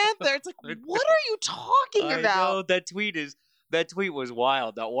Black Panther. It's like, what are you talking about? I know that tweet was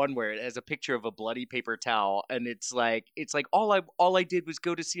wild. That one where it has a picture of a bloody paper towel, and it's like all I did was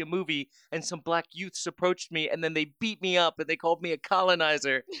go to see a movie, and some black youths approached me, and then they beat me up, and they called me a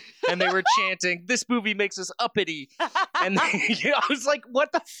colonizer, and they were chanting, "This movie makes us uppity," and I was like,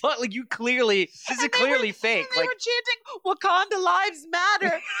 "What the fuck? Like this is clearly fake." They were chanting "Wakanda Lives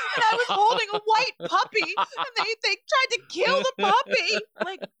Matter," and I was holding a white puppy, and they tried to kill the puppy.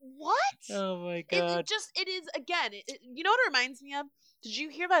 Like what? Oh my god! It is again. You know what it reminds me of? Did you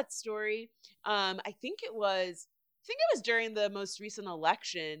hear that story? I think it was during the most recent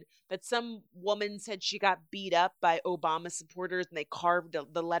election that some woman said she got beat up by Obama supporters and they carved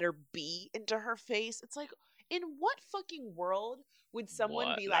the letter B into her face. It's like, in what fucking world would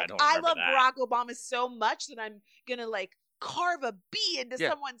someone be like, I love Barack Obama so much that I'm gonna like carve a B into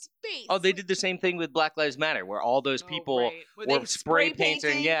someone's face? Oh, they did the same thing with Black Lives Matter, where all those people were spray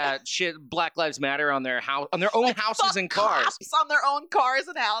painting, shit, Black Lives Matter on their house, on their own houses and cars, cops on their own cars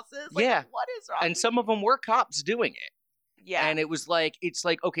and houses. Like, what is wrong? And some of them were cops doing it. Yeah, and it's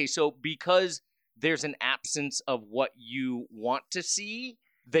like, okay, so because there's an absence of what you want to see,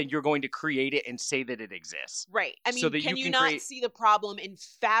 then you're going to create it and say that it exists. Right. I mean, so can you not see the problem in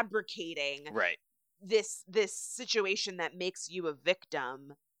fabricating this situation that makes you a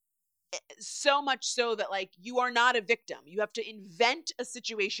victim? So much so that like you are not a victim. You have to invent a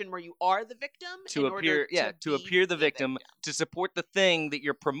situation where you are the victim to appear the victim, to support the thing that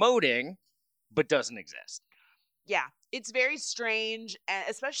you're promoting but doesn't exist. Yeah. It's very strange,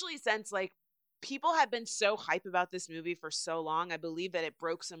 especially since like people have been so hype about this movie for so long. I believe that it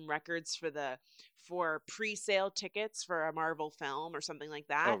broke some records for pre-sale tickets for a Marvel film or something like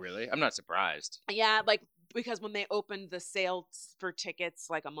that. Oh, really? I'm not surprised. Yeah, like because when they opened the sale for tickets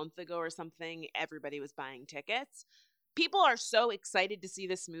like a month ago or something, everybody was buying tickets. People are so excited to see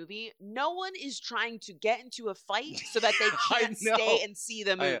this movie. No one is trying to get into a fight so that they can't stay and see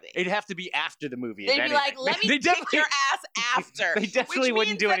the movie. It'd have to be after the movie. They'd be like, let me kick your ass after. They definitely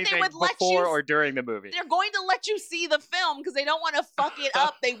wouldn't do anything before or during the movie. They're going to let you see the film because they don't want to fuck it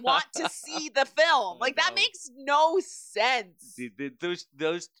up. They want to see the film. Like, that makes no sense.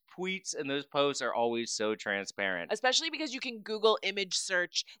 Those tweets and those posts are always so transparent. Especially because you can Google image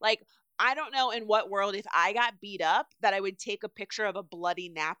search. Like, I don't know in what world, if I got beat up, that I would take a picture of a bloody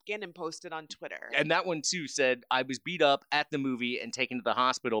napkin and post it on Twitter. And that one, too, said, I was beat up at the movie and taken to the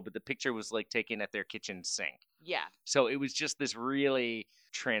hospital, but the picture was, like, taken at their kitchen sink. Yeah. So it was just this really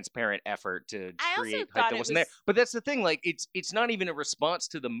transparent effort to create hype that wasn't there. But that's the thing, like, it's not even a response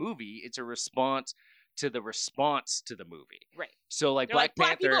to the movie. It's a response to the movie. Right. So like Black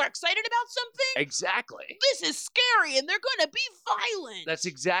Panther, people are excited about something? Exactly. This is scary and they're going to be violent. It's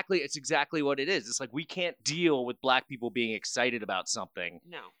exactly what it is. It's like we can't deal with black people being excited about something.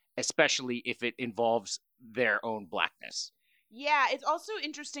 No. Especially if it involves their own blackness. Yeah, it's also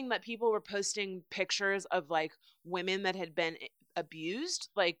interesting that people were posting pictures of like women that had been abused,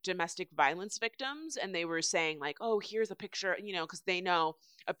 like domestic violence victims, and they were saying like, oh, here's a picture, because they know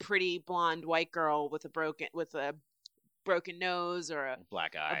a pretty blonde white girl with a broken nose or a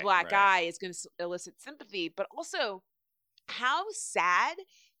black eye is going to elicit sympathy. But also, how sad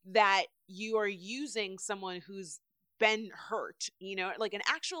that you are using someone who's been hurt, like an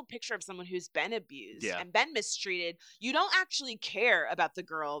actual picture of someone who's been abused and been mistreated. You don't actually care about the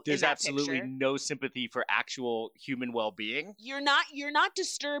girl. There's in that absolutely picture. no sympathy for actual human well-being. You're not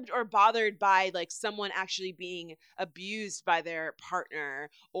disturbed or bothered by like someone actually being abused by their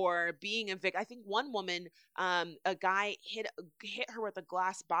partner or being a victim. I think one woman, a guy hit her with a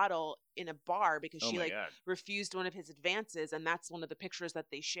glass bottle in a bar because she refused one of his advances, and that's one of the pictures that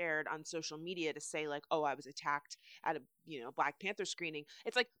they shared on social media to say like, oh, I was attacked at a Black Panther screening.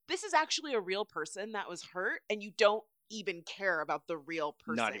 It's like, this is actually a real person that was hurt, and you don't even care about the real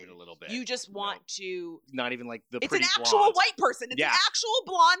person. Not even a little bit. You just want to. Not even like the it's pretty an actual blonde. white person. It's an actual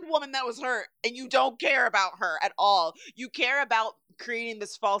blonde woman that was hurt, and you don't care about her at all. You care about creating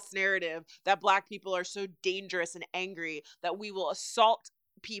this false narrative that Black people are so dangerous and angry that we will assault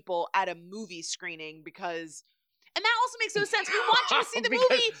people at a movie screening because. And that also makes no sense. We want you to see the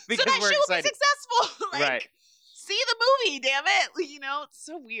movie so that she will be successful. Right. See the movie, damn it. It's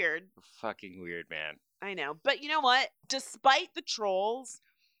so weird. Fucking weird, man. I know. But you know what? Despite the trolls,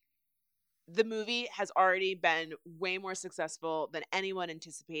 the movie has already been way more successful than anyone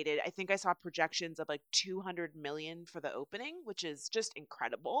anticipated. I think I saw projections of like 200 million for the opening, which is just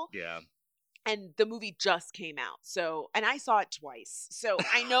incredible. Yeah. And the movie just came out. And I saw it twice. So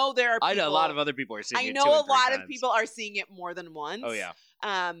I know there are people. I know a lot of other people are seeing it. I know a lot of people are seeing it more than once. Oh, yeah.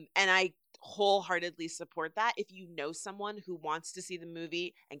 And I wholeheartedly support that. If you know someone who wants to see the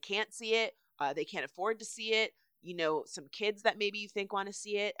movie and can't see it, they can't afford to see it, some kids that maybe you think want to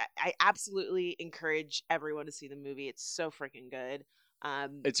see it, I absolutely encourage everyone to see the movie. It's so freaking good.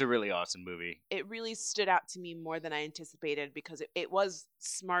 It's a really awesome movie. It really stood out to me more than I anticipated because it was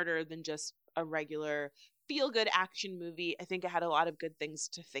smarter than just a regular feel-good action movie. I think it had a lot of good things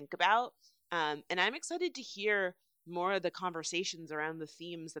to think about. And I'm excited to hear more of the conversations around the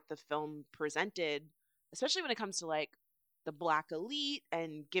themes that the film presented, especially when it comes to like the Black elite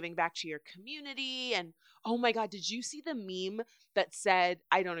and giving back to your community. And oh my God, did you see the meme that said,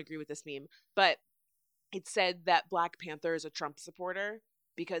 I don't agree with this meme, but it said that Black Panther is a Trump supporter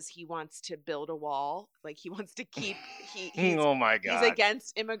because he wants to build a wall. Like he wants to keep, oh my God. He's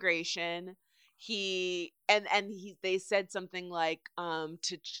against immigration. They said something like,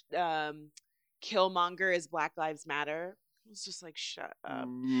 Killmonger is Black Lives Matter. It's just like, shut up.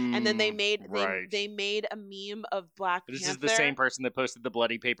 And then they made they made a meme of Black Panther. This is the same person that posted the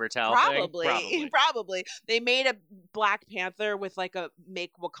bloody paper towel thing? Probably. They made a Black Panther with like a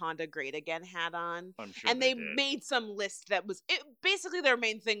Make Wakanda Great Again hat on. I'm sure and they made some list that was basically their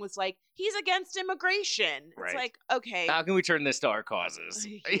main thing was like, he's against immigration. Right. It's like, okay. How can we turn this to our causes?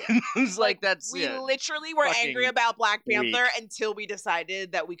 It's like that's we literally were angry about Black Panther until we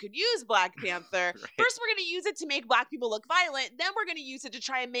decided that we could use Black Panther. First, we're going to use it to make Black people look violent. Then we're going to use it to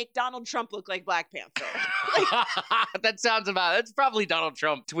try and make Donald Trump look like Black Panther. That sounds that's probably Donald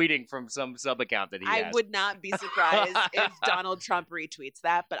Trump tweeting from some sub account that he has. I would not be surprised if Donald Trump retweets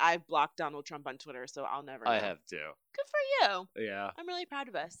that, but I've blocked Donald Trump on Twitter, so I'll never know. I have too. Good for you. Yeah. I'm really proud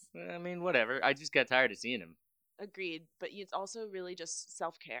of us. I mean, whatever. I just got tired of seeing him. Agreed. But it's also really just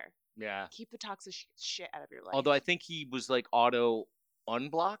self-care. Yeah. Keep the toxic shit out of your life. Although I think he was like auto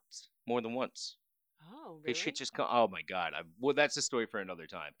unblocked more than once. Oh, really? His shit just oh my God. Well, that's a story for another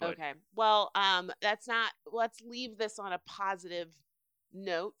time. But... Okay. Well, let's leave this on a positive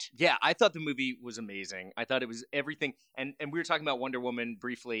note. Yeah, I thought the movie was amazing. I thought it was everything. And we were talking about Wonder Woman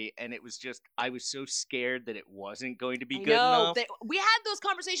briefly, and it was just, I was so scared that it wasn't going to be good enough. We had those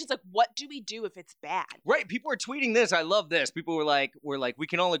conversations like, what do we do if it's bad? Right. People were tweeting this. I love this. People were like, we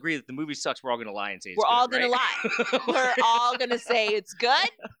can all agree that the movie sucks. We're all going to lie and say it's good. We're all going to lie. We're all going to say it's good.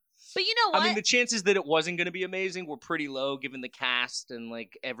 But you know what? I mean, the chances that it wasn't going to be amazing were pretty low given the cast and,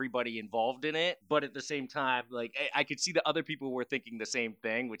 like, everybody involved in it. But at the same time, like, I could see that other people were thinking the same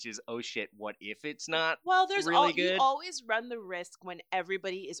thing, which is, oh, shit, what if it's not really good? You always run the risk when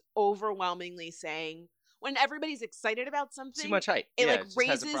everybody is overwhelmingly saying, when everybody's excited about something. Too much hype. It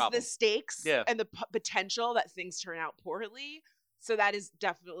raises the stakes and the potential that things turn out poorly. So that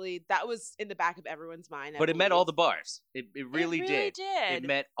was in the back of everyone's mind. But it met all the bars. It really did. It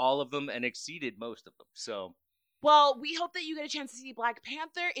met all of them and exceeded most of them. So, well, we hope that you get a chance to see Black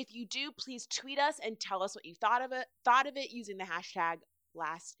Panther. If you do, please tweet us and tell us what you thought of it using the hashtag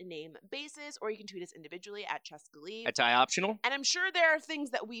last name basis, or you can tweet us individually at Chescaleave. That's optional. And I'm sure there are things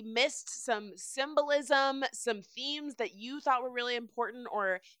that we missed, some symbolism, some themes that you thought were really important,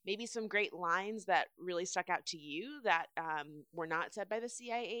 or maybe some great lines that really stuck out to you that were not said by the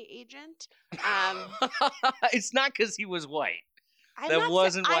CIA agent. It's not because he was white. That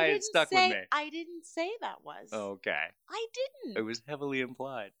wasn't why it stuck with me. I didn't say that was. Okay. I didn't. It was heavily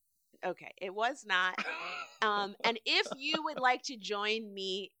implied. Okay, it was not. And if you would like to join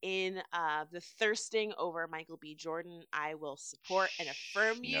me in the thirsting over Michael B. Jordan, I will support and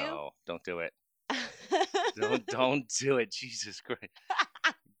affirm you. No, don't do it. Don't do it. Jesus Christ.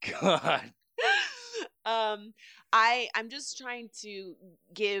 God. I'm just trying to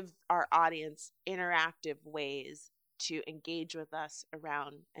give our audience interactive ways to engage with us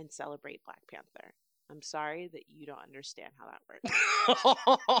around and celebrate Black Panther. I'm sorry that you don't understand how that works.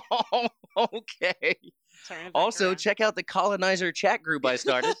 Okay. Turn it back Also, around. check out the Colonizer chat group I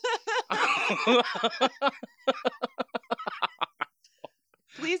started.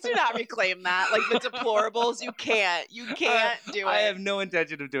 Please do not reclaim that. Like the deplorables, you can't do it. I have no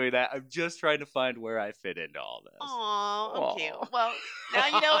intention of doing that. I'm just trying to find where I fit into all this. Aw, cute. Well, now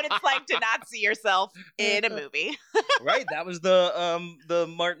you know what it's like to not see yourself in a movie. Right? That was the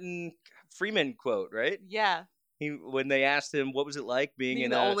Martin Freeman quote, right? Yeah. When they asked him what was it like being in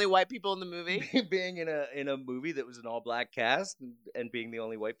the only white people in the movie. being in a movie that was an all black cast and being the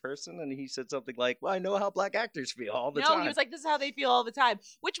only white person, and he said something like, "Well, I know how black actors feel all the time." No, he was like, "This is how they feel all the time,"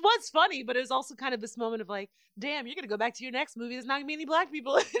 which was funny, but it was also kind of this moment of like, "Damn, you're gonna go back to your next movie. There's not gonna be any black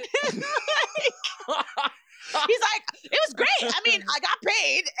people in it." He's like, "It was great. I mean, I got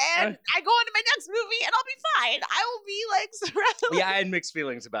paid, and I go into my next movie, and I'll be fine. I will be like surrounded." Yeah, I had mixed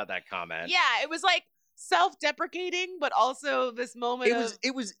feelings about that comment. Yeah, it was like self-deprecating, but also this moment it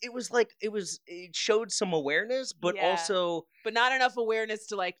showed some awareness, but Yeah. also but not enough awareness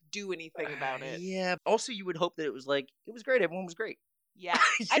to like do anything about it. Yeah. Also, you would hope that it was like it was great. Everyone was great. Yeah,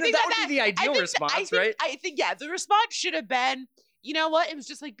 I think that would be the ideal response, right? I think the response should have been, you know what? It was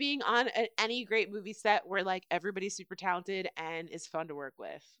just like being on any great movie set where like everybody's super talented and is fun to work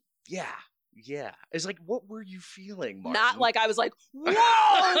with. Yeah. Yeah. It's like, what were you feeling, Martin? Not like I was like,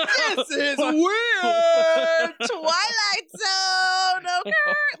 whoa, this is weird. Twilight Zone. Okay.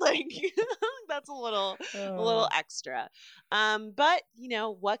 Like that's a little extra. But you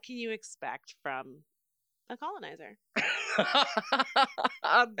know, what can you expect from a colonizer?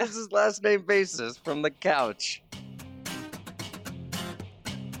 This is Last Name Basis from the couch.